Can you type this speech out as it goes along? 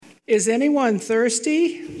Is anyone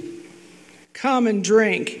thirsty? Come and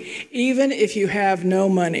drink, even if you have no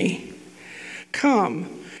money.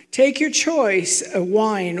 Come, take your choice of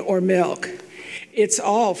wine or milk. It's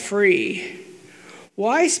all free.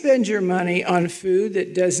 Why spend your money on food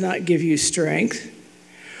that does not give you strength?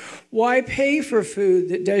 Why pay for food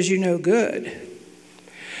that does you no good?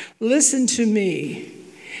 Listen to me,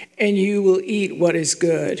 and you will eat what is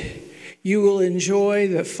good. You will enjoy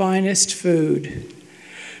the finest food.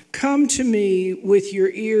 Come to me with your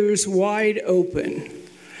ears wide open.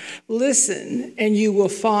 Listen, and you will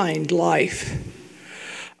find life.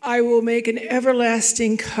 I will make an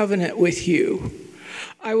everlasting covenant with you.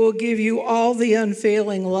 I will give you all the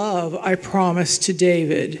unfailing love I promised to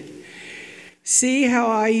David. See how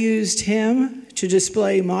I used him to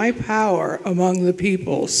display my power among the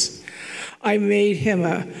peoples. I made him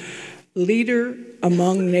a leader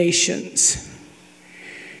among nations.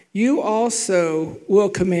 You also will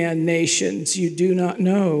command nations you do not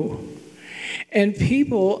know, and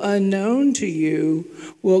people unknown to you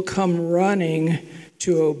will come running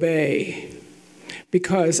to obey,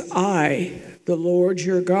 because I, the Lord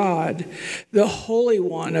your God, the Holy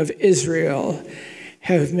One of Israel,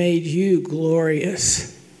 have made you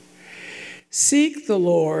glorious. Seek the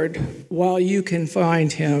Lord while you can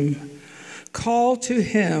find him. Call to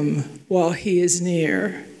him while he is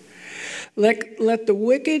near. Let the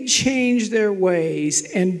wicked change their ways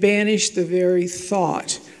and banish the very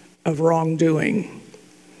thought of wrongdoing.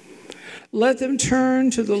 Let them turn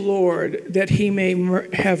to the Lord that he may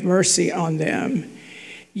have mercy on them.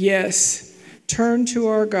 Yes, turn to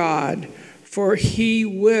our God, for he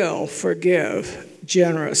will forgive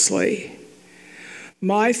generously.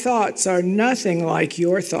 My thoughts are nothing like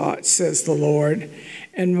your thoughts, says the Lord,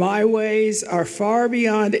 and my ways are far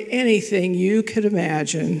beyond anything you could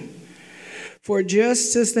imagine. For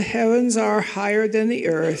just as the heavens are higher than the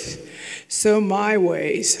earth, so my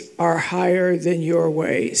ways are higher than your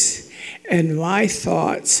ways, and my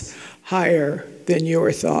thoughts higher than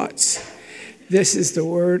your thoughts. This is the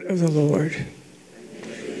word of the Lord.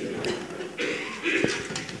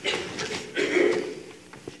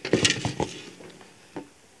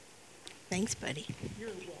 Thanks, buddy.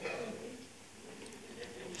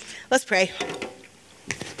 Let's pray.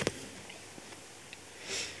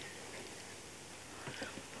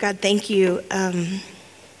 God, thank you.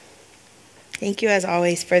 Thank you, as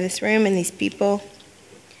always, for this room and these people.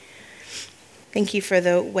 Thank you for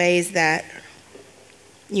the ways that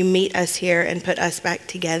you meet us here and put us back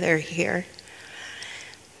together here.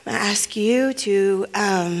 I ask you to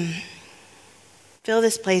fill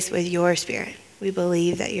this place with your spirit. We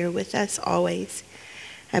believe that you're with us always.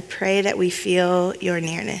 I pray that we feel your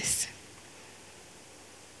nearness.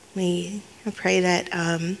 I pray that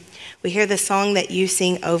we hear the song that you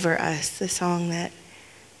sing over us, the song that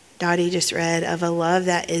Dottie just read, of a love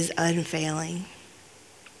that is unfailing,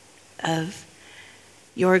 of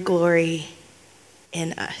your glory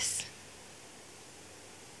in us.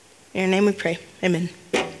 In your name we pray. Amen.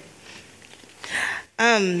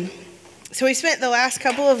 So we spent the last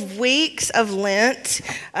couple of weeks of Lent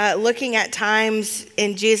looking at times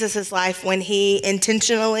in Jesus' life when he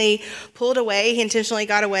intentionally pulled away, he intentionally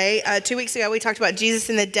got away. 2 weeks ago, we talked about Jesus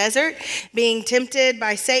in the desert being tempted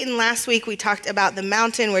by Satan. Last week, we talked about the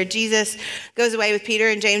mountain where Jesus goes away with Peter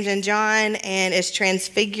and James and John and is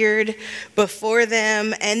transfigured before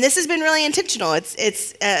them. And this has been really intentional.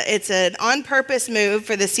 It's an on-purpose move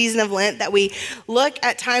for the season of Lent that we look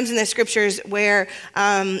at times in the scriptures where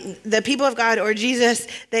the people of God or Jesus,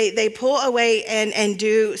 they pull away and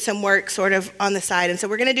do some work sort of on the side. And so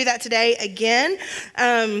we're going to do that today again.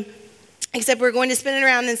 Except we're going to spin it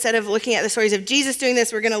around. Instead of looking at the stories of Jesus doing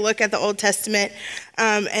this, we're going to look at the Old Testament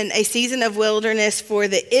and a season of wilderness for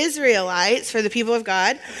the Israelites, for the people of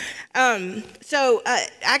God.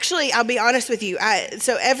 Actually, I'll be honest with you.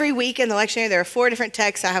 So every week in the lectionary, there are 4 different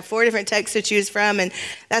texts. I have 4 different texts to choose from, and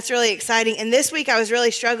that's really exciting. And this week, I was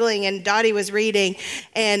really struggling, and Dottie was reading.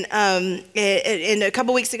 And a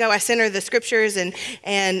couple weeks ago, I sent her the scriptures, and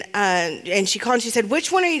she called and she said,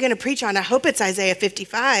 "Which one are you going to preach on? I hope it's Isaiah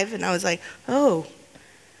 55." And I was like, "Oh,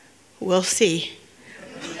 we'll see."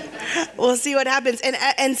 We'll see what happens.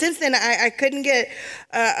 And since then, I couldn't get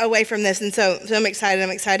away from this. And so I'm excited.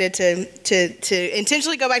 I'm excited to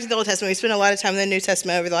intentionally go back to the Old Testament. We spent a lot of time in the New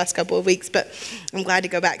Testament over the last couple of weeks, but I'm glad to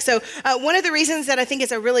go back. So one of the reasons that I think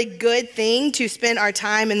it's a really good thing to spend our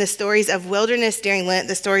time in the stories of wilderness during Lent,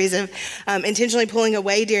 the stories of intentionally pulling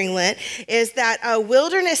away during Lent, is that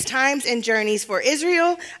wilderness times and journeys for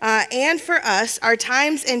Israel and for us are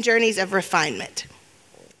times and journeys of refinement.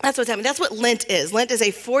 That's what's happening. That's what Lent is. Lent is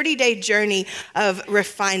a 40-day journey of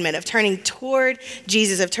refinement, of turning toward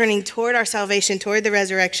Jesus, of turning toward our salvation, toward the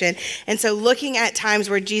resurrection. And so looking at times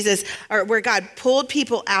where where God pulled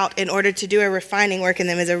people out in order to do a refining work in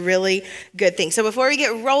them is a really good thing. So before we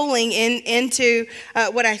get rolling into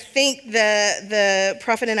what I think the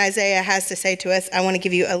prophet in Isaiah has to say to us, I want to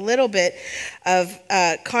give you a little bit of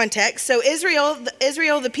context. So Israel,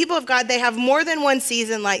 the people of God, they have more than one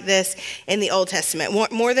season like this in the Old Testament.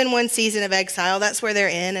 More than one season of exile. That's where they're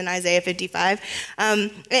in Isaiah 55.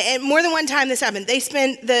 And more than one time this happened. They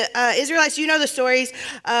spent, the Israelites, you know the stories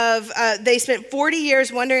of, they spent 40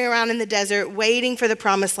 years wandering around in the desert waiting for the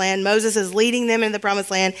promised land. Moses is leading them into the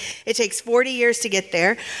promised land. It takes 40 years to get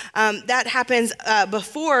there. That happens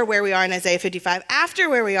before where we are in Isaiah 55. After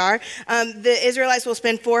where we are, the Israelites will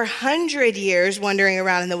spend 400 years wandering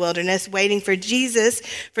around in the wilderness waiting for Jesus,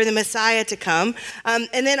 for the Messiah to come.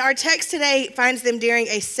 And then our text today finds them during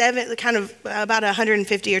about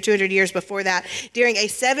 150 or 200 years before that, during a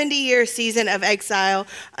 70-year season of exile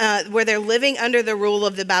where they're living under the rule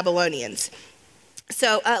of the Babylonians.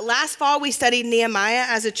 So last fall, we studied Nehemiah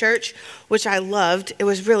as a church, which I loved. It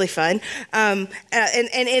was really fun. And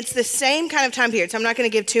it's the same kind of time period. So I'm not going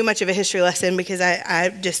to give too much of a history lesson because I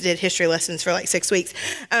just did history lessons for like 6 weeks.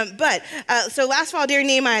 So last fall during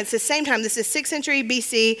Nehemiah, it's the same time. This is 6th century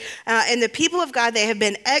BC. And the people of God, they have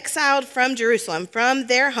been exiled from Jerusalem, from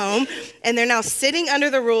their home. And they're now sitting under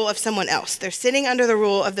the rule of someone else. They're sitting under the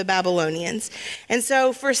rule of the Babylonians. And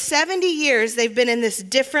so for 70 years, they've been in this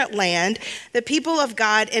different land. The people of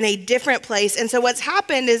God in a different place. And so what's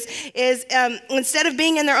happened is instead of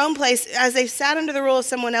being in their own place, as they've sat under the rule of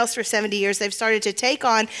someone else for 70 years, they've started to take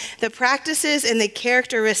on the practices and the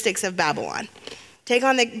characteristics of Babylon. Take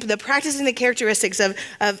on the practices and the characteristics of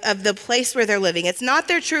the place where they're living. It's not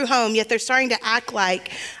their true home, yet they're starting to act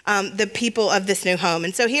like the people of this new home.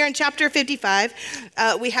 And so here in chapter 55,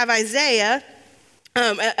 we have Isaiah,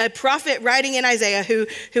 a prophet writing in Isaiah who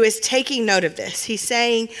is taking note of this. He's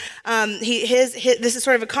saying, this is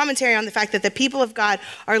sort of a commentary on the fact that the people of God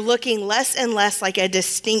are looking less and less like a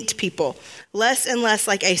distinct people, less and less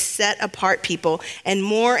like a set apart people, and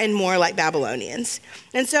more like Babylonians.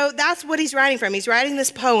 And so that's what he's writing from. He's writing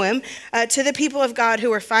this poem to the people of God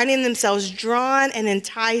who are finding themselves drawn and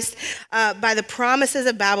enticed by the promises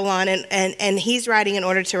of Babylon. And he's writing in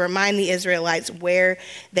order to remind the Israelites where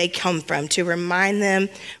they come from, to reminding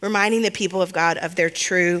the people of God of their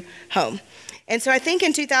true home. And so I think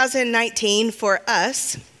in 2019 for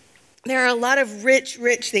us, there are a lot of rich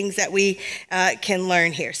things that we can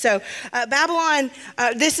learn here. So Babylon,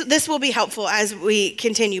 this will be helpful as we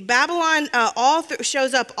continue. Babylon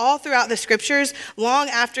shows up all throughout the scriptures long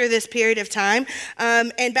after this period of time.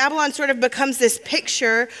 And Babylon sort of becomes this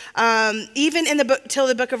picture, even in the book, till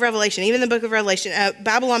the book of Revelation,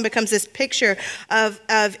 Babylon becomes this picture of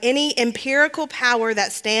any empirical power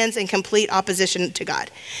that stands in complete opposition to God.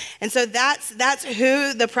 And so that's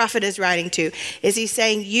who the prophet is writing to, is he's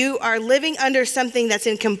saying, you are living under something that's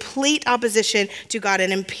in complete opposition to God,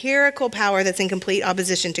 an empirical power that's in complete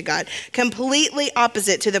opposition to God, completely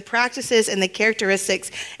opposite to the practices and the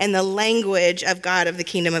characteristics and the language of God, of the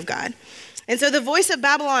kingdom of God. And so the voice of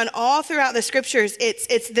Babylon all throughout the scriptures,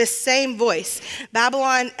 it's this same voice.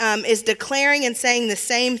 Babylon is declaring and saying the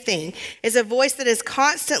same thing. It's a voice that is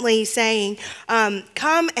constantly saying,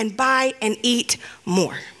 come and buy and eat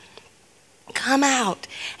more. Come out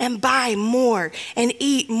and buy more and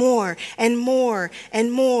eat more and more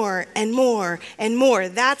and more and more and more.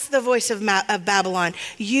 That's the voice of Babylon.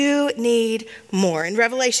 You need more. In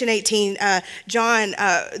Revelation 18, John,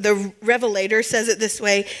 the Revelator, says it this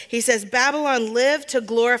way. He says, Babylon lived to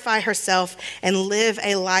glorify herself and live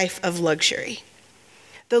a life of luxury.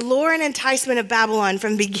 The lure and enticement of Babylon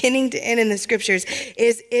from beginning to end in the scriptures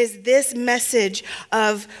is this message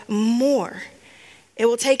of more. It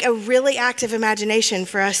will take a really active imagination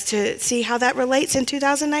for us to see how that relates in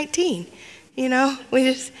 2019. You know, we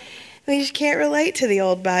just can't relate to the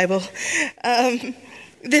old Bible.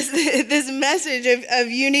 This message of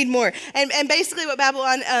you need more, and basically what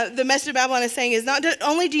Babylon, the message of Babylon is saying is not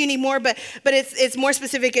only do you need more, but it's more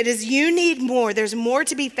specific. It is you need more. There's more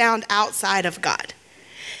to be found outside of God.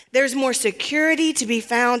 There's more security to be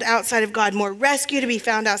found outside of God, more rescue to be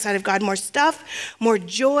found outside of God, more stuff, more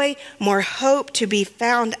joy, more hope to be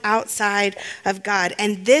found outside of God.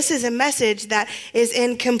 And this is a message that is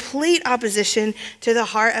in complete opposition to the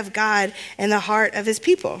heart of God and the heart of his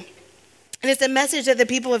people. And it's a message that the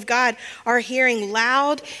people of God are hearing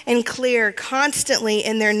loud and clear constantly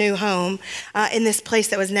in their new home, in this place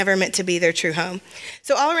that was never meant to be their true home.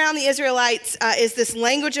 So all around the Israelites is this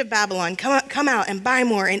language of Babylon. Come out and buy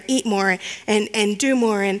more and eat more and do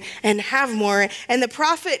more and have more. And the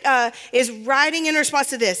prophet is writing in response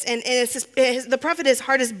to this. And the prophet's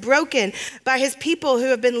heart is broken by his people who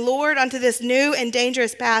have been lured onto this new and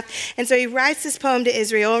dangerous path. And so he writes this poem to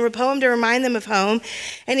Israel, a poem to remind them of home.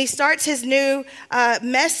 And he starts his new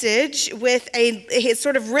message with it's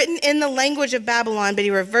sort of written in the language of Babylon, but he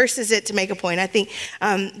reverses it to make a point. I think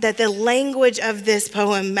that the language of this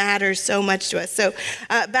poem matters so much to us. So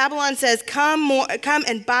Babylon says, come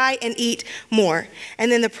and buy and eat more.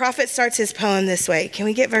 And then the prophet starts his poem this way. Can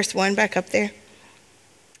we get verse 1 back up there?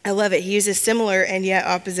 I love it. He uses similar and yet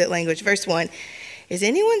opposite language. Verse 1, is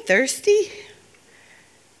anyone thirsty?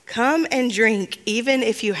 Come and drink, even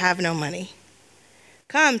if you have no money.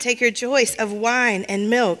 Come, take your choice of wine and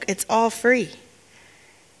milk. It's all free.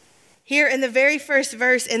 Here in the very first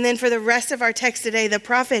verse, and then for the rest of our text today, the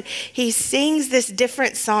prophet, he sings this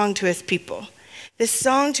different song to his people. This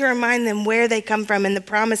song to remind them where they come from and the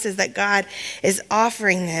promises that God is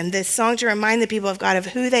offering them. This song to remind the people of God of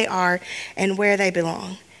who they are and where they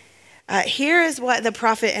belong. Here is what the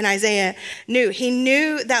prophet in Isaiah knew. He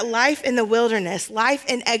knew that life in the wilderness, life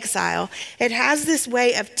in exile, it has this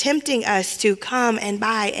way of tempting us to come and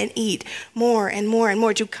buy and eat more and more and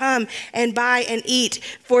more, to come and buy and eat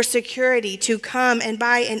for security, to come and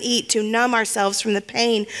buy and eat to numb ourselves from the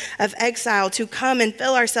pain of exile, to come and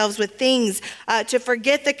fill ourselves with things, to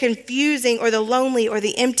forget the confusing or the lonely or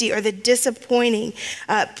the empty or the disappointing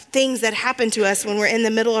things that happen to us when we're in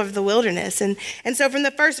the middle of the wilderness. And so from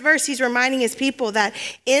the first verse, he's reminding his people that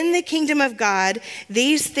in the kingdom of God,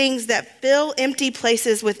 these things that fill empty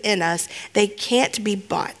places within us, they can't be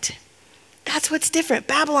bought. That's what's different.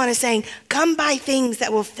 Babylon is saying, come buy things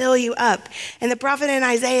that will fill you up. And the prophet in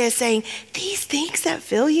Isaiah is saying, these things that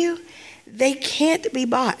fill you, they can't be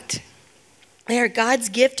bought. They are God's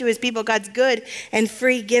gift to his people, God's good and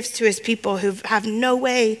free gifts to his people who have no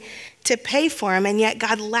way to pay for them, and yet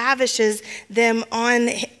God lavishes them on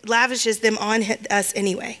us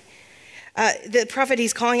anyway. The prophet,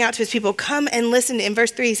 he's calling out to his people, come and listen. In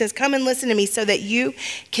verse 3, he says, come and listen to me so that you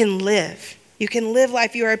can live. You can live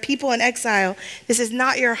life. You are a people in exile. This is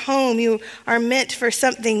not your home. You are meant for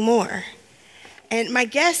something more. And my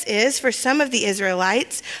guess is, for some of the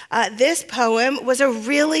Israelites, this poem was a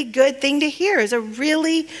really good thing to hear. It was a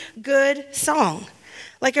really good song.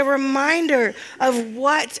 Like a reminder of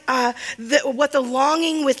what the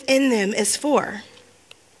longing within them is for.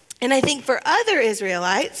 And I think for other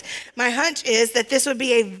Israelites, my hunch is that this would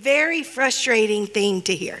be a very frustrating thing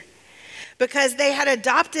to hear because they had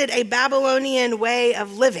adopted a Babylonian way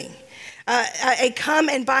of living, a come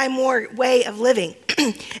and buy more way of living.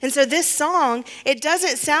 And so this song, it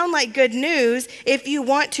doesn't sound like good news if you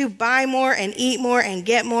want to buy more and eat more and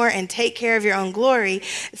get more and take care of your own glory.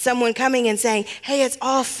 Someone coming and saying, hey, it's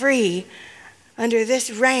all free under this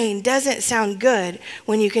reign doesn't sound good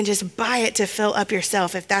when you can just buy it to fill up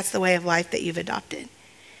yourself if that's the way of life that you've adopted.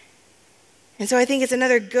 And so I think it's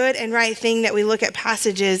another good and right thing that we look at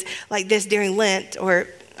passages like this during Lent, or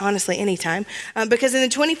honestly anytime, because in the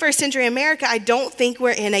 21st century America, I don't think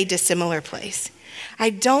we're in a dissimilar place. I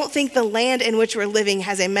don't think the land in which we're living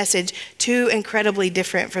has a message too incredibly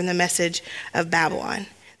different from the message of Babylon.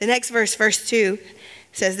 The next verse, verse 2,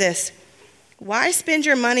 says this: why spend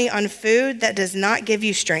your money on food that does not give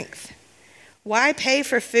you strength? Why pay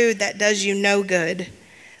for food that does you no good?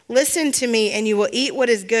 Listen to me and you will eat what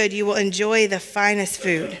is good. You will enjoy the finest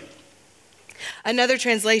food. Another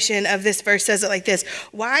translation of this verse says it like this: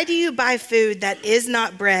 why do you buy food that is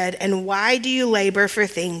not bread, and why do you labor for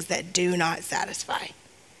things that do not satisfy?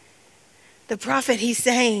 The prophet, he's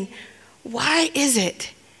saying, why is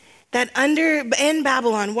it that in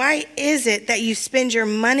Babylon, why is it that you spend your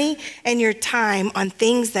money and your time on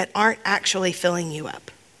things that aren't actually filling you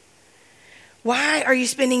up? Why are you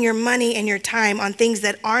spending your money and your time on things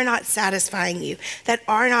that are not satisfying you, that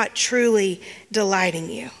are not truly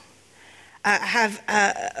delighting you? I have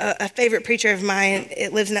a favorite preacher of mine.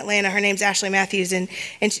 It lives in Atlanta. Her name's Ashley Matthews, and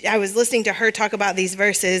I was listening to her talk about these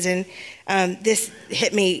verses, and this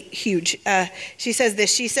hit me huge. She says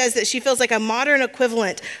this. She says that she feels like a modern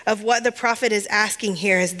equivalent of what the prophet is asking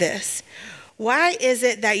here is this: why is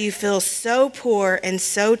it that you feel so poor and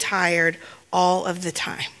so tired all of the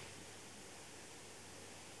time?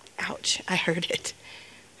 Ouch, I heard it.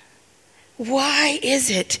 Why is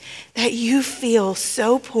it that you feel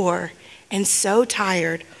so poor and so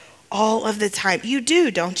tired all of the time? You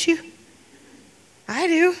do, don't you? I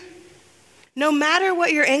do. No matter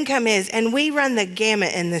what your income is, and we run the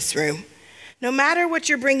gamut in this room, no matter what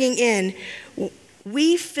you're bringing in,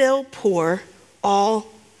 we feel poor all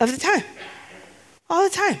of the time. All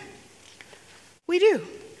the time. We do.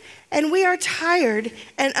 And we are tired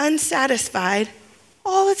and unsatisfied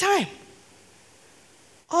all the time.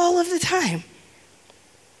 All of the time.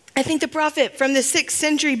 I think the prophet from the 6th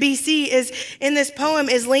century BC is in this poem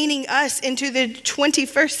is leaning us into the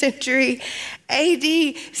 21st century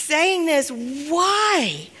AD, saying this.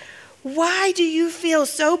 Why? Why do you feel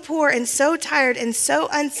so poor and so tired and so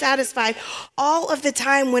unsatisfied all of the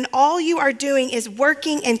time when all you are doing is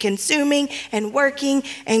working and consuming and working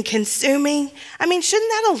and consuming? I mean, shouldn't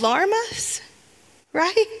that alarm us?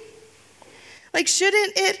 Right? Like,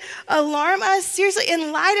 shouldn't it alarm us? Seriously,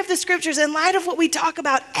 in light of the scriptures, in light of what we talk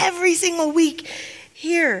about every single week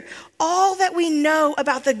here, all that we know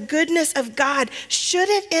about the goodness of God,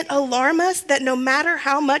 shouldn't it alarm us that no matter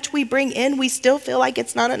how much we bring in, we still feel like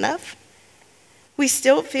it's not enough? We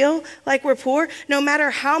still feel like we're poor. No matter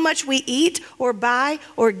how much we eat or buy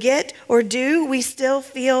or get or do, we still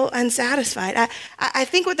feel unsatisfied. I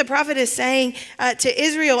think what the prophet is saying to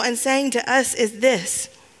Israel and saying to us is this.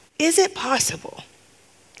 Is it possible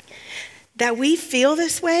that we feel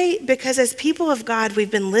this way because as people of God,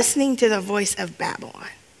 we've been listening to the voice of Babylon,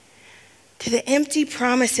 to the empty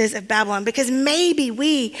promises of Babylon, because maybe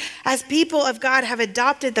we, as people of God, have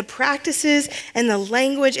adopted the practices and the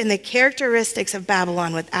language and the characteristics of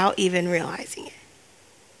Babylon without even realizing it.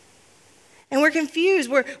 And we're confused.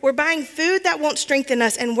 We're buying food that won't strengthen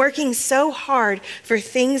us and working so hard for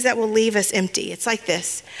things that will leave us empty. It's like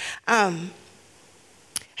this.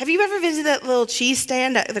 Have you ever visited that little cheese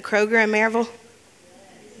stand at the Kroger in Maryville?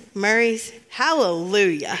 Murray's?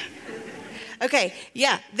 Hallelujah. Okay,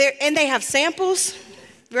 yeah, and they have samples,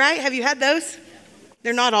 right? Have you had those?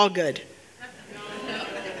 They're not all good.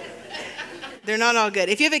 They're not all good.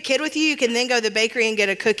 If you have a kid with you, you can then go to the bakery and get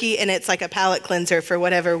a cookie, and it's like a palate cleanser for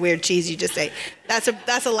whatever weird cheese you just ate. That's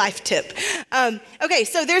a life tip. Okay,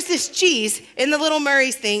 so there's this cheese in the little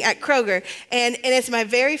Murray's thing at Kroger, and it's my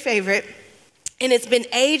very favorite. And it's been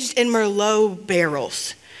aged in Merlot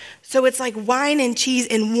barrels. So it's like wine and cheese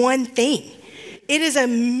in one thing. It is a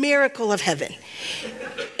miracle of heaven.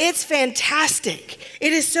 It's fantastic.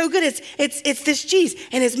 It is so good. It's this cheese,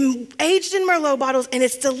 and it's aged in Merlot bottles, and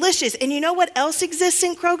it's delicious. And you know what else exists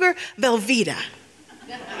in Kroger? Velveeta.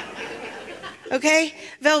 Okay?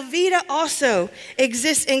 Velveeta also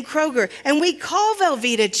exists in Kroger. And we call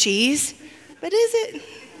Velveeta cheese, but is it?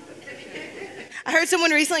 I heard someone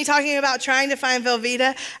recently talking about trying to find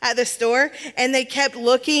Velveeta at the store, and they kept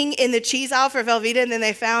looking in the cheese aisle for Velveeta, and then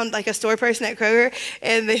they found like a store person at Kroger,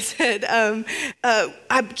 and they said,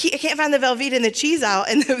 I can't find the Velveeta in the cheese aisle.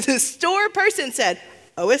 And the store person said,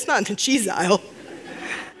 oh, it's not in the cheese aisle.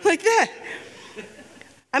 Like that.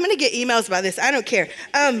 I'm going to get emails about this. I don't care.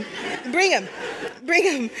 Bring them.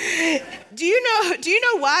 Do you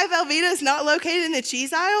know why Velveeta is not located in the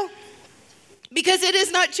cheese aisle? Because it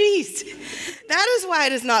is not cheese. That is why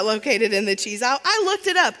it is not located in the cheese aisle. I looked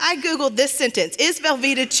it up. I Googled this sentence, is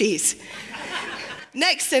Velveeta cheese?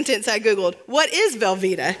 Next sentence I Googled, what is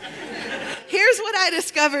Velveeta? Here's what I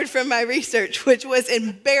discovered from my research, which was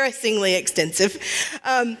embarrassingly extensive.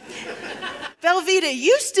 Velveeta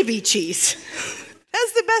used to be cheese.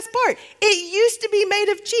 That's the best part. It used to be made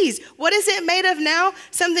of cheese. What is it made of now?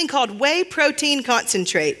 Something called whey protein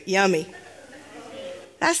concentrate. Yummy.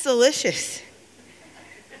 That's delicious.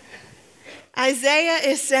 Isaiah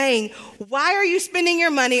is saying, why are you spending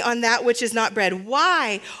your money on that which is not bread?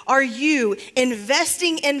 Why are you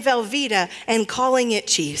investing in Velveeta and calling it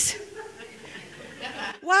cheese?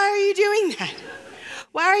 Why are you doing that?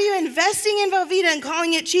 Why are you investing in Velveeta and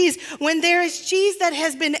calling it cheese when there is cheese that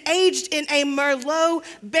has been aged in a Merlot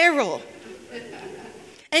barrel?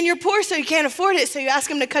 And you're poor, so you can't afford it, so you ask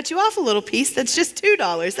them to cut you off a little piece that's just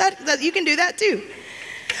 $2. That you can do that too.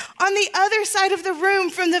 On the other side of the room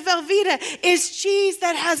from the Velveeta is cheese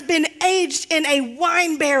that has been aged in a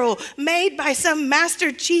wine barrel made by some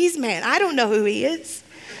master cheese man. I don't know who he is.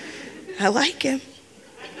 I like him.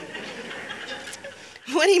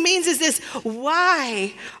 What he means is this: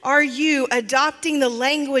 why are you adopting the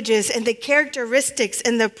languages and the characteristics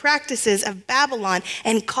and the practices of Babylon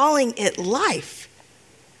and calling it life?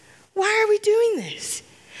 Why are we doing this?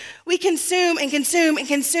 We consume and consume and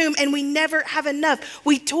consume, and we never have enough.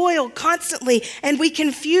 We toil constantly, and we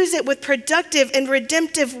confuse it with productive and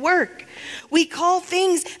redemptive work. We call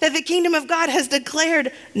things that the kingdom of God has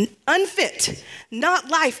declared unfit, not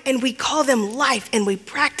life, and we call them life, and we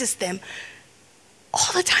practice them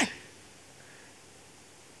all the time.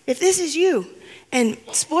 If this is you, and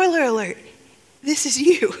spoiler alert, this is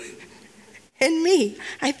you. and me.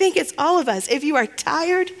 I think it's all of us. If you are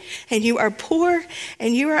tired and you are poor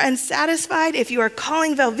and you are unsatisfied, if you are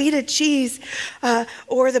calling Velveeta cheese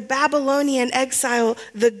or the Babylonian exile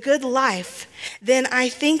the good life, then I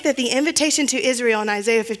think that the invitation to Israel in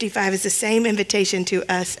Isaiah 55 is the same invitation to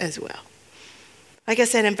us as well. Like I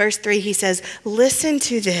said in verse 3, he says, listen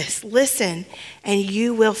to this, listen, and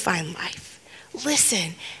you will find life.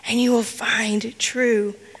 Listen, and you will find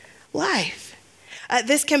true life.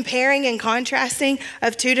 This comparing and contrasting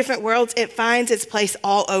of two different worlds, it finds its place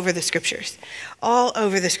all over the scriptures. All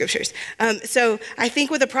over the scriptures. So I think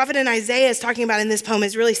what the prophet in Isaiah is talking about in this poem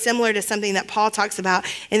is really similar to something that Paul talks about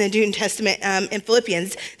in the New Testament in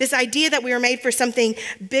Philippians. This idea that we were made for something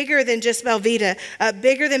bigger than just Velveeta,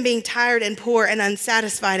 bigger than being tired and poor and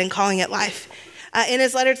unsatisfied and calling it life. In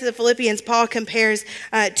his letter to the Philippians, Paul compares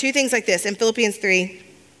two things like this. In Philippians 3,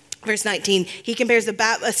 verse 19, he compares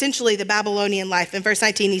essentially the Babylonian life. In verse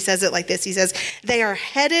 19, he says it like this. He says, they are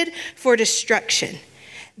headed for destruction.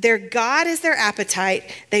 Their God is their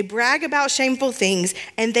appetite. They brag about shameful things,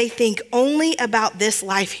 and they think only about this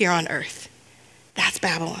life here on earth. That's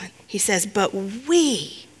Babylon. He says, but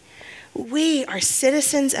we are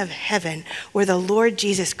citizens of heaven where the Lord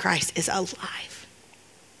Jesus Christ is alive.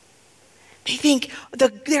 They think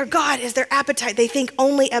their God is their appetite. They think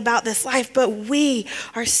only about this life, but we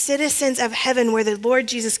are citizens of heaven where the Lord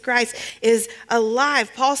Jesus Christ is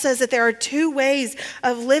alive. Paul says that there are two ways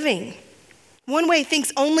of living. One way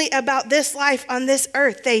thinks only about this life on this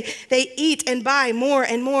earth. They eat and buy more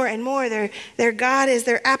and more and more. Their God is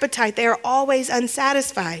their appetite. They are always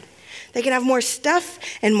unsatisfied. They can have more stuff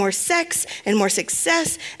and more sex and more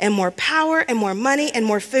success and more power and more money and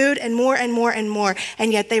more food and more and more and more.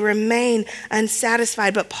 And yet they remain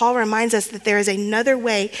unsatisfied. But Paul reminds us that there is another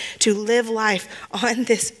way to live life on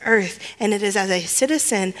this earth. And it is as a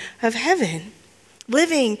citizen of heaven,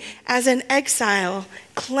 living as an exile,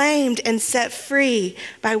 claimed and set free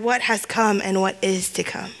by what has come and what is to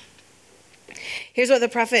come. Here's what the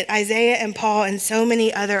prophet Isaiah and Paul and so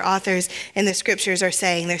many other authors in the scriptures are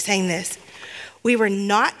saying. They're saying this: we were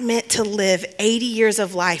not meant to live 80 years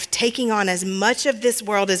of life taking on as much of this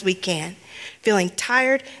world as we can, feeling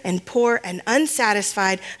tired and poor and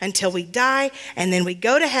unsatisfied until we die, and then we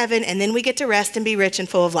go to heaven, and then we get to rest and be rich and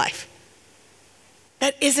full of life.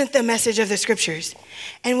 That isn't the message of the scriptures,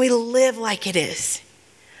 and we live like it is.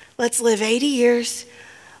 Let's live 80 years.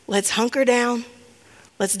 Let's hunker down.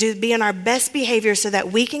 Let's be in our best behavior so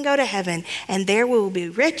that we can go to heaven, and there we will be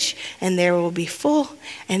rich, and there we will be full,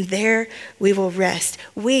 and there we will rest.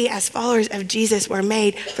 We, as followers of Jesus, were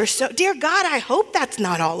made for so, dear God, I hope that's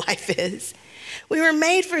not all life is. We were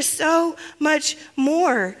made for so much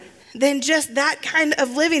more than just that kind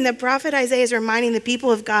of living. The prophet Isaiah is reminding the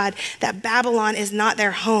people of God that Babylon is not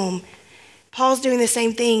their home. Paul's doing the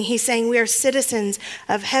same thing. He's saying we are citizens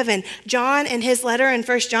of heaven. John, in his letter in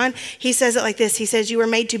 1 John, he says it like this. He says, you were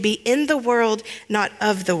made to be in the world, not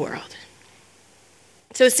of the world.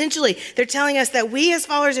 So essentially, they're telling us that we as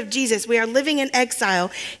followers of Jesus, we are living in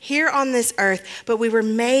exile here on this earth, but we were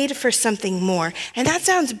made for something more. And that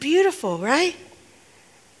sounds beautiful, right?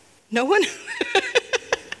 No one?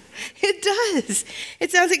 It does. It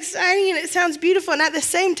sounds exciting and it sounds beautiful. And at the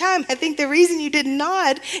same time, I think the reason you didn't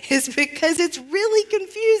nod is because it's really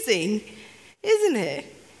confusing, isn't it?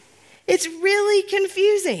 It's really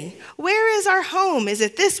confusing. Where is our home? Is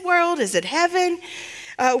it this world? Is it heaven?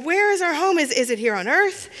 Where is our home? Is it here on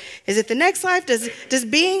earth? Is it the next life? Does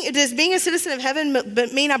being a citizen of heaven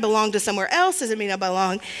mean I belong to somewhere else? Does it mean I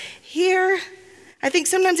belong here? I think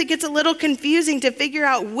sometimes it gets a little confusing to figure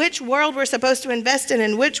out which world we're supposed to invest in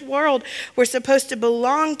and which world we're supposed to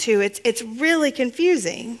belong to. It's really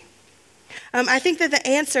confusing. I think that the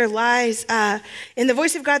answer lies in the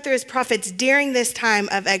voice of God through his prophets during this time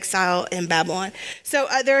of exile in Babylon. So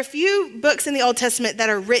there are a few books in the Old Testament that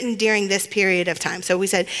are written during this period of time. So we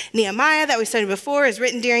said Nehemiah, that we studied before, is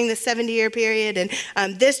written during the 70-year period.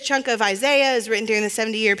 And this chunk of Isaiah is written during the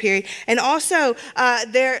 70-year period. And also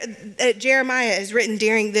Jeremiah is written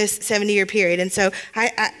during this 70-year period. And so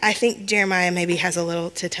I think Jeremiah maybe has a little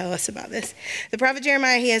to tell us about this. The prophet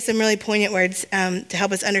Jeremiah, he has some really poignant words to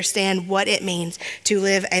help us understand what it means to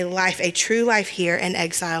live a true life here in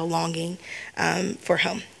exile, longing for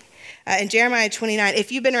home. In Jeremiah 29,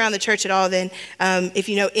 if you've been around the church at all, then if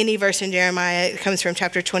you know any verse in Jeremiah, it comes from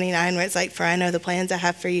chapter 29, where it's like, for I know the plans I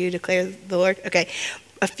have for you, declare the Lord. Okay,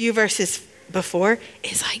 a few verses before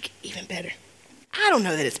is like even better. I don't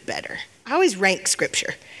know that it's better. I always rank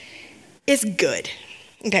scripture. It's good.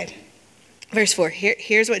 Okay, verse 4,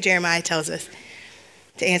 here's what Jeremiah tells us.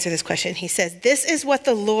 to answer this question. He says, "This is what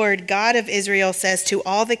the Lord God of Israel says to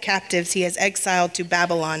all the captives he has exiled to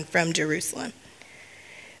Babylon from Jerusalem.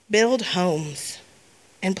 Build homes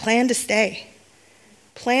and plan to stay.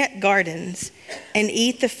 Plant gardens and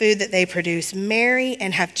eat the food that they produce. Marry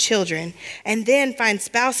and have children, and then find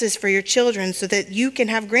spouses for your children so that you can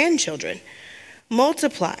have grandchildren.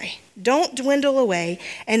 Multiply, don't dwindle away,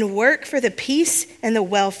 and work for the peace and the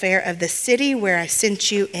welfare of the city where I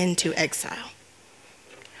sent you into exile."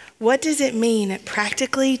 What does it mean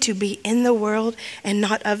practically to be in the world and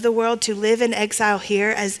not of the world, to live in exile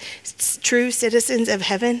here as true citizens of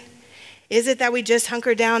heaven? Is it that we just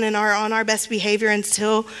hunker down and are on our best behavior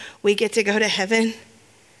until we get to go to heaven?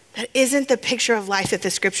 That isn't the picture of life that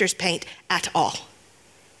the scriptures paint at all.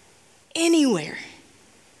 Anywhere.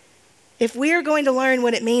 If we are going to learn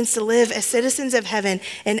what it means to live as citizens of heaven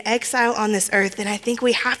in exile on this earth, then I think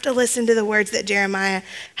we have to listen to the words that Jeremiah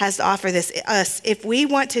has to offer us. If we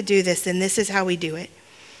want to do this, then this is how we do it.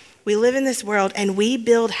 We live in this world and we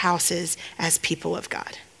build houses as people of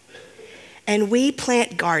God. And we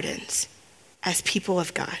plant gardens as people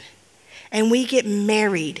of God. And we get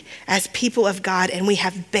married as people of God, and we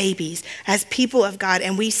have babies as people of God,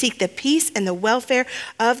 and we seek the peace and the welfare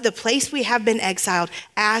of the place we have been exiled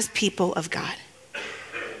as people of God.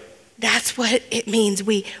 That's what it means.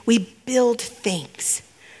 We build things.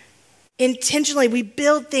 Intentionally, we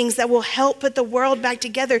build things that will help put the world back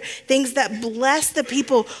together, things that bless the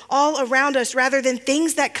people all around us rather than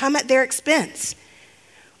things that come at their expense.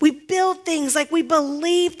 We build things like we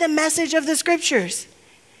believe the message of the scriptures,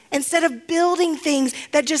 instead of building things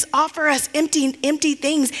that just offer us empty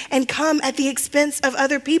things and come at the expense of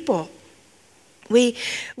other people. We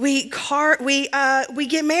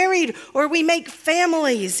get married, or we make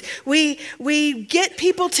families. We get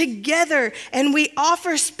people together and we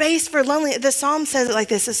offer space for lonely. The Psalm says it like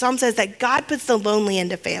this. The Psalm says that God puts the lonely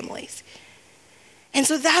into families. And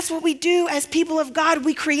so that's what we do as people of God.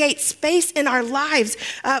 We create space in our lives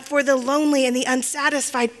for the lonely and the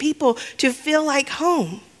unsatisfied people to feel like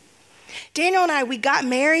home. Daniel and I, we got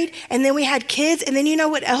married and then we had kids, and then you know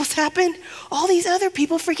what else happened? All these other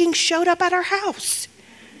people freaking showed up at our house.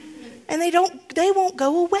 And they won't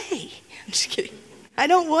go away. I'm just kidding. I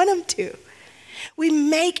don't want them to. We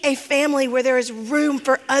make a family where there is room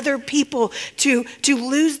for other people to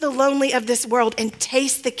lose the lonely of this world and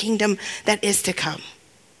taste the kingdom that is to come.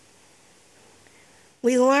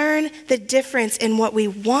 We learn the difference in what we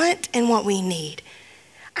want and what we need.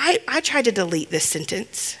 I tried to delete this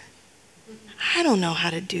sentence. I don't know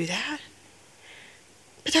how to do that.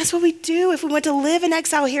 But that's what we do. If we want to live in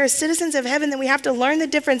exile here as citizens of heaven, then we have to learn the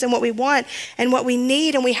difference in what we want and what we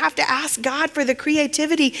need. And we have to ask God for the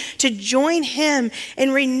creativity to join him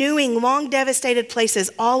in renewing long devastated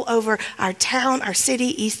places all over our town, our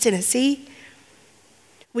city, East Tennessee.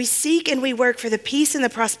 We seek and we work for the peace and the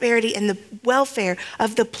prosperity and the welfare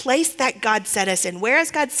of the place that God set us in. Where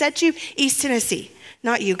has God set you? East Tennessee.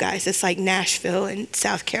 Not you guys. It's like Nashville and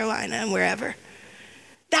South Carolina and wherever.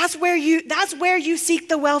 That's where you seek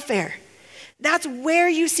the welfare. That's where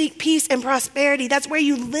you seek peace and prosperity. That's where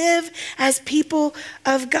you live as people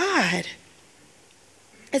of God.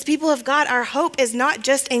 As people of God, our hope is not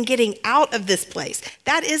just in getting out of this place.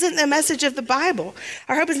 That isn't the message of the Bible.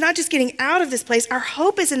 Our hope is not just getting out of this place. Our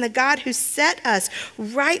hope is in the God who set us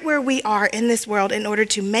right where we are in this world in order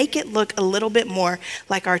to make it look a little bit more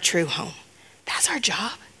like our true home. That's our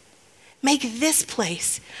job. Make this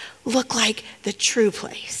place look like the true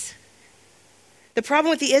place. The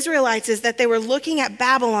problem with the Israelites is that they were looking at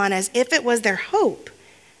Babylon as if it was their hope.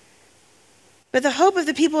 But the hope of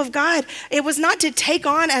the people of God, it was not to take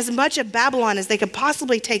on as much of Babylon as they could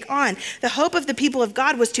possibly take on. The hope of the people of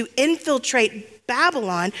God was to infiltrate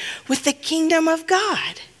Babylon with the kingdom of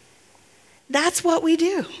God. That's what we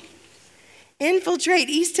do. Infiltrate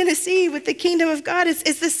East Tennessee with the kingdom of God.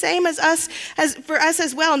 It's the same as for us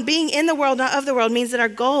as well. And being in the world, not of the world, means that our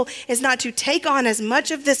goal is not to take on as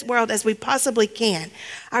much of this world as we possibly can.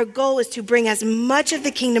 Our goal is to bring as much of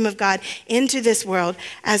the kingdom of God into this world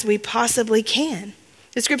as we possibly can.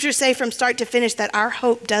 The scriptures say from start to finish that our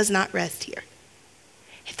hope does not rest here.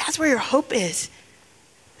 If that's where your hope is,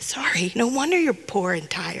 sorry, no wonder you're poor and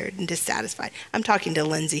tired and dissatisfied. I'm talking to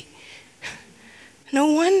Lindsay. No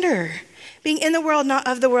wonder. Being in the world, not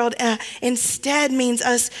of the world, instead means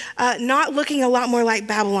us not looking a lot more like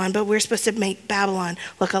Babylon, but we're supposed to make Babylon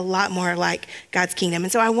look a lot more like God's kingdom.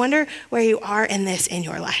 And so I wonder where you are in this in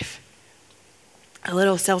your life. A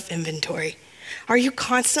little self-inventory. Are you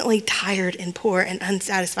constantly tired and poor and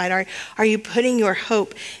unsatisfied? Are you putting your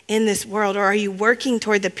hope in this world, or are you working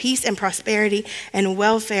toward the peace and prosperity and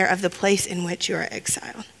welfare of the place in which you are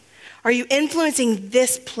exiled? Are you influencing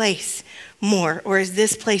this place more, or is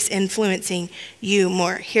this place influencing you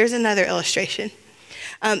more? Here's another illustration.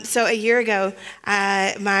 So a year ago,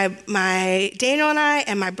 my Daniel and I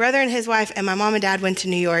and my brother and his wife and my mom and dad went to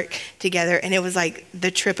New York together, and it was like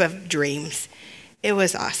the trip of dreams. It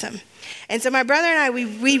was awesome. And so my brother and I,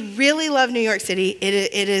 we really love New York City.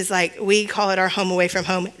 It is like, we call it our home away from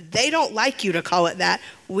home. They don't like you to call it that.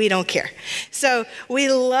 We don't care. So we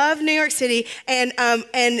love New York City. And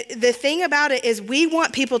the thing about it is we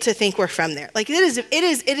want people to think we're from there. Like it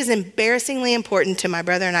is embarrassingly important to my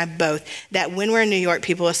brother and I both that when we're in New York,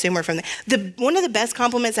 people assume we're from there. One of the best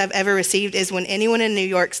compliments I've ever received is when anyone in New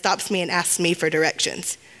York stops me and asks me for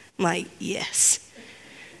directions. I'm like, yes.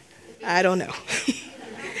 I don't know.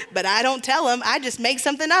 But I don't tell them. I just make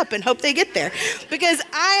something up and hope they get there. Because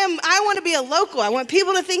I want to be a local. I want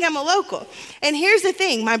people to think I'm a local. And here's the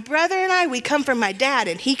thing. My brother and I, we come from my dad,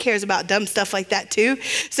 and he cares about dumb stuff like that too.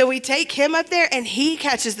 So we take him up there, and he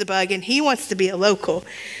catches the bug, and he wants to be a local.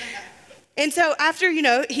 And so after,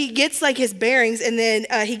 he gets like his bearings, and then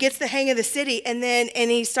he gets the hang of the city, and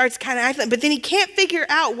he starts kind of acting, but then he can't figure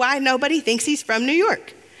out why nobody thinks he's from New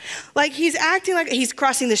York. Like he's acting like he's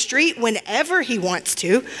crossing the street whenever he wants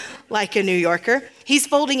to, like a New Yorker. He's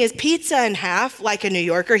folding his pizza in half like a New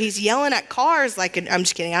Yorker. He's yelling at cars like I'm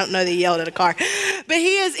just kidding. I don't know that he yelled at a car. But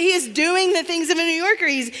he is doing the things of a New Yorker.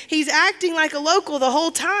 He's acting like a local the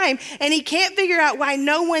whole time, and he can't figure out why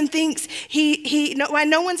no one thinks why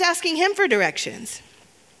no one's asking him for directions.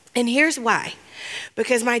 And here's why.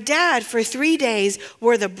 Because my dad for 3 days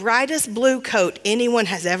wore the brightest blue coat anyone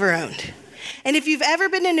has ever owned. And if you've ever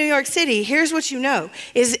been to New York City, here's what you know,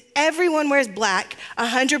 is everyone wears black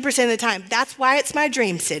 100% of the time. That's why it's my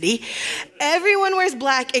dream city. Everyone wears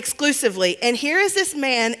black exclusively. And here is this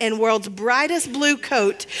man in world's brightest blue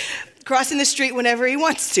coat crossing the street whenever he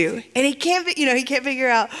wants to. And he can't figure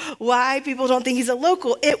out why people don't think he's a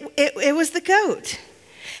local. It was the coat.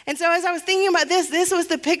 And so as I was thinking about this was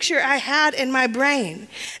the picture I had in my brain,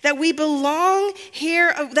 that we belong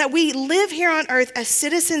here, that we live here on earth as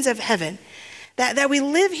citizens of heaven, that we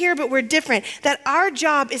live here but we're different, that our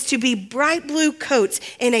job is to be bright blue coats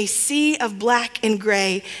in a sea of black and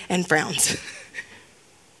gray and frowns.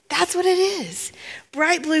 That's what it is,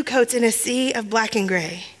 bright blue coats in a sea of black and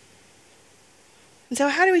gray. And so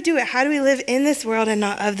how do we do it? How do we live in this world and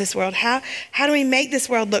not of this world? How do we make this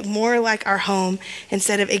world look more like our home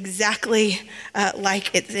instead of exactly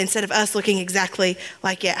like it, instead of us looking exactly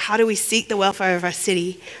like it? How do we seek the welfare of our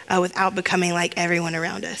city without becoming like everyone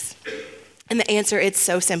around us? And the answer, it's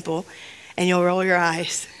so simple, and you'll roll your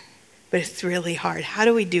eyes, but it's really hard. How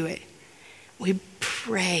do we do it? We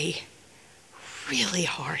pray really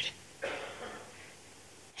hard.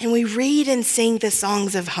 And we read and sing the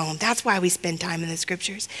songs of home. That's why we spend time in the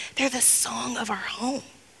scriptures. They're the song of our home.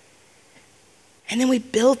 And then we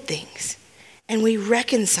build things, and we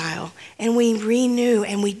reconcile, and we renew,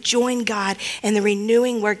 and we join God in the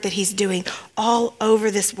renewing work that he's doing all over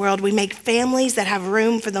this world. We make families that have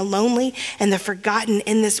room for the lonely and the forgotten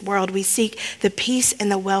in this world. We seek the peace and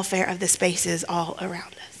the welfare of the spaces all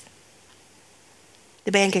around us.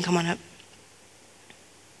 The band can come on up.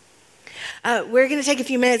 We're going to take a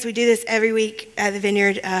few minutes. We do this every week at the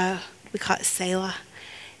Vineyard. We call it Selah.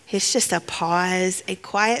 It's just a pause, a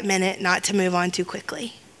quiet minute, not to move on too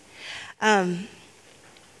quickly. And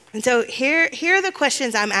so here are the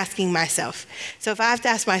questions I'm asking myself. So if I have to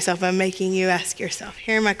ask myself, I'm making you ask yourself.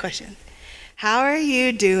 Here are my questions. How are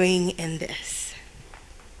you doing in this?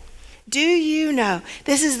 Do you know?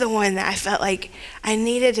 This is the one that I felt like I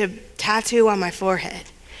needed to tattoo on my forehead.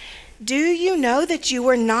 Do you know that you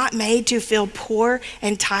were not made to feel poor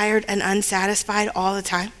and tired and unsatisfied all the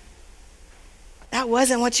time? That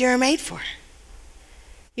wasn't what you were made for.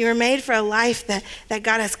 You were made for a life that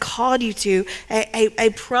God has called you to, a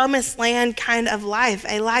promised land kind of life,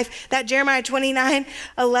 a life that Jeremiah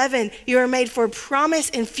 29:11, you were made for promise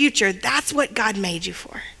and future. That's what God made you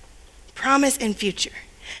for, promise and future.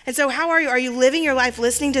 And so how are you? Are you living your life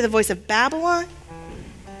listening to the voice of Babylon?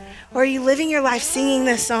 Or are you living your life singing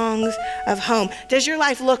the songs of home? Does your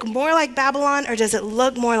life look more like Babylon, or does it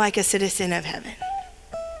look more like a citizen of heaven?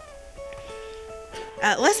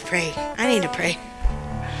 Let's pray. I need to pray.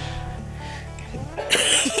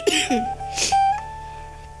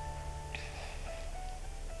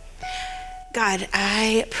 God,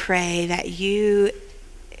 I pray that you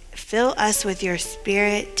fill us with your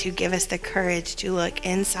Spirit to give us the courage to look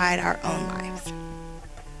inside our own lives,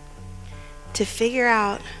 to figure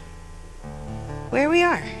out where we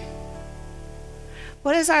are.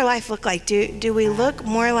 What does our life look like? Do we look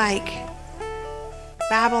more like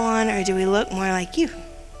Babylon, or do we look more like you?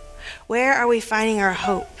 Where are we finding our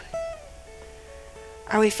hope?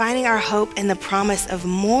 Are we finding our hope in the promise of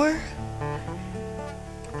more?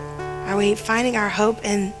 Are we finding our hope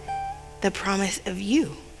in the promise of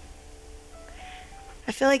you?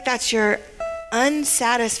 I feel like that's your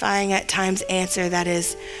unsatisfying at times answer that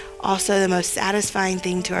is also the most satisfying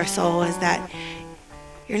thing to our soul, is that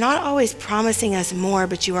you're not always promising us more,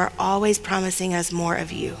 but you are always promising us more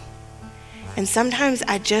of you. And sometimes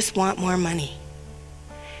I just want more money.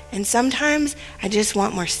 And sometimes I just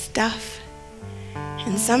want more stuff.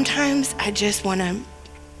 And sometimes I just want to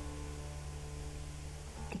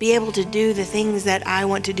be able to do the things that I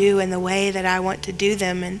want to do in the way that I want to do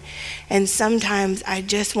them. And sometimes I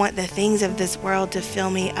just want the things of this world to fill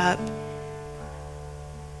me up.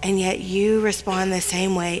 And yet you respond the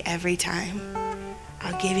same way every time.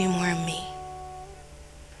 I'll give you more of me.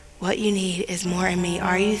 What you need is more of me.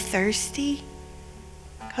 Are you thirsty?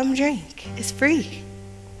 Come drink. It's free.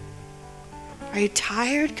 Are you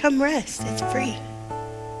tired? Come rest. It's free.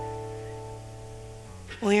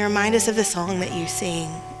 Will you remind us of the song that you sing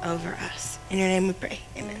over us? In your name we pray.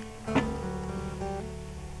 Amen.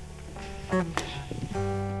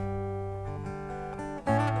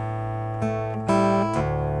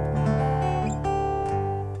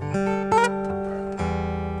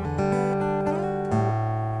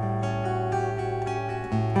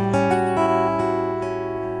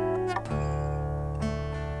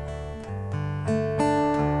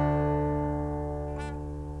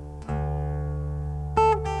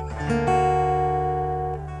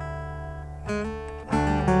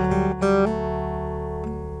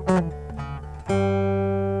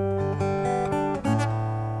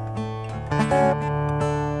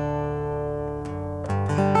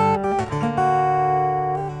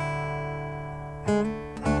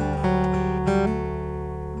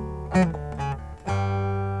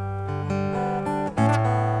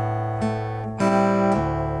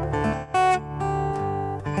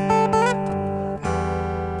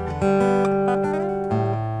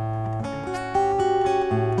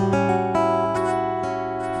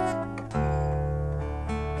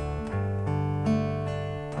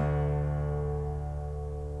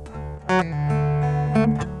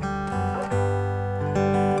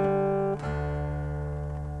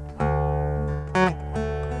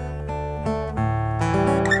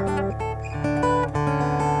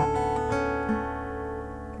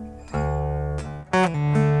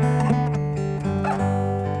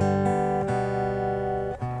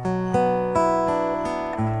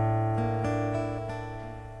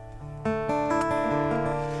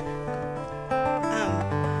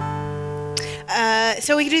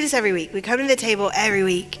 So we do this every week. We come to the table every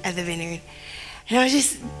week at the Vineyard. And I was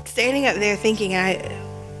just standing up there thinking, I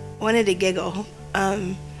wanted to giggle.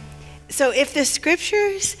 So if the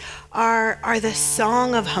scriptures are the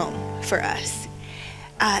song of home for us,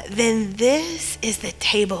 then this is the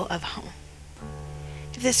table of home.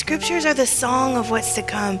 If the scriptures are the song of what's to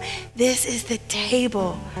come, this is the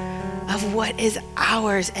table of what is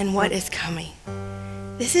ours and what is coming.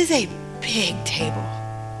 This is a big table.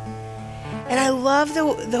 And I love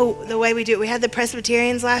the way we do it. We had the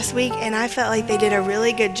Presbyterians last week, and I felt like they did a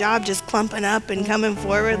really good job just clumping up and coming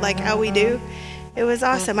forward like how we do. It was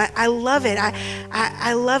awesome. I love it.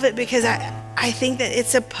 I love it because I think that it's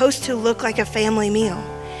supposed to look like a family meal.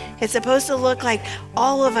 It's supposed to look like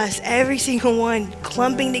all of us, every single one,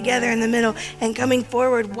 clumping together in the middle and coming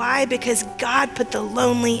forward. Why? Because God put the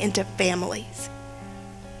lonely into families.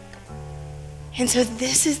 And so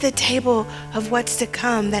this is the table of what's to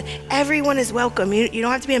come, that everyone is welcome. You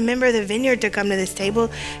don't have to be a member of the Vineyard to come to this table.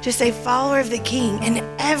 Just a follower of the King. And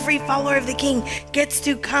every follower of the King gets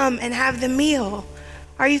to come and have the meal.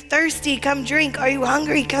 Are you thirsty? Come drink. Are you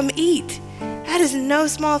hungry? Come eat. That is no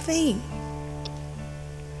small thing.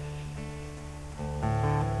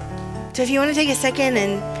 So if you want to take a second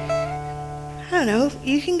and, I don't know,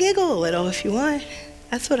 you can giggle a little if you want.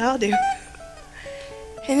 That's what I'll do.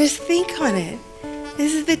 And just think on it.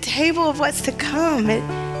 This is the table of what's to come.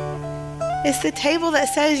 It's the table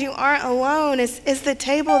that says you aren't alone. It's the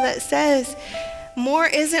table that says more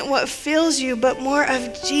isn't what fills you, but more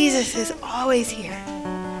of Jesus is always here.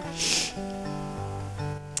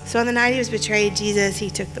 So on the night he was betrayed, Jesus,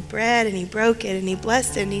 he took the bread and he broke it and he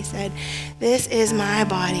blessed it and he said, "This is my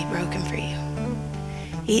body broken for you.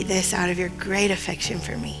 Eat this out of your great affection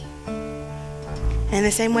for me." And in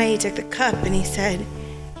the same way, he took the cup and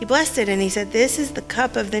he blessed it and he said, "This is the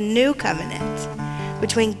cup of the new covenant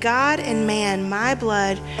between God and man, my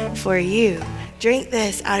blood for you. Drink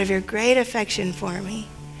this out of your great affection for me.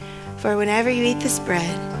 For whenever you eat this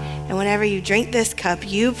bread and whenever you drink this cup,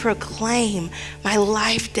 you proclaim my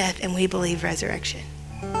life, death, and we believe resurrection."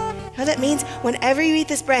 Now know what that means? Whenever you eat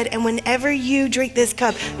this bread and whenever you drink this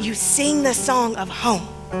cup, you sing the song of home.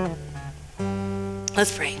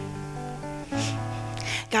 Let's pray.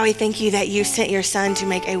 God, we thank you that you sent your son to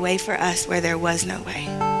make a way for us where there was no way.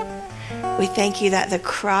 We thank you that the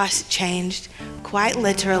cross changed quite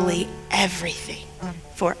literally everything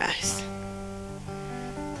for us.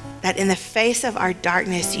 That in the face of our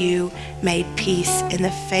darkness, you made peace. In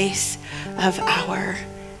the face of our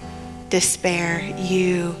despair,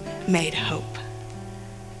 you made hope.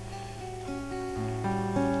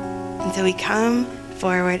 And so we come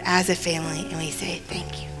forward as a family and we say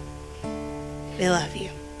thank you. We love you.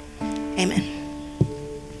 Amen.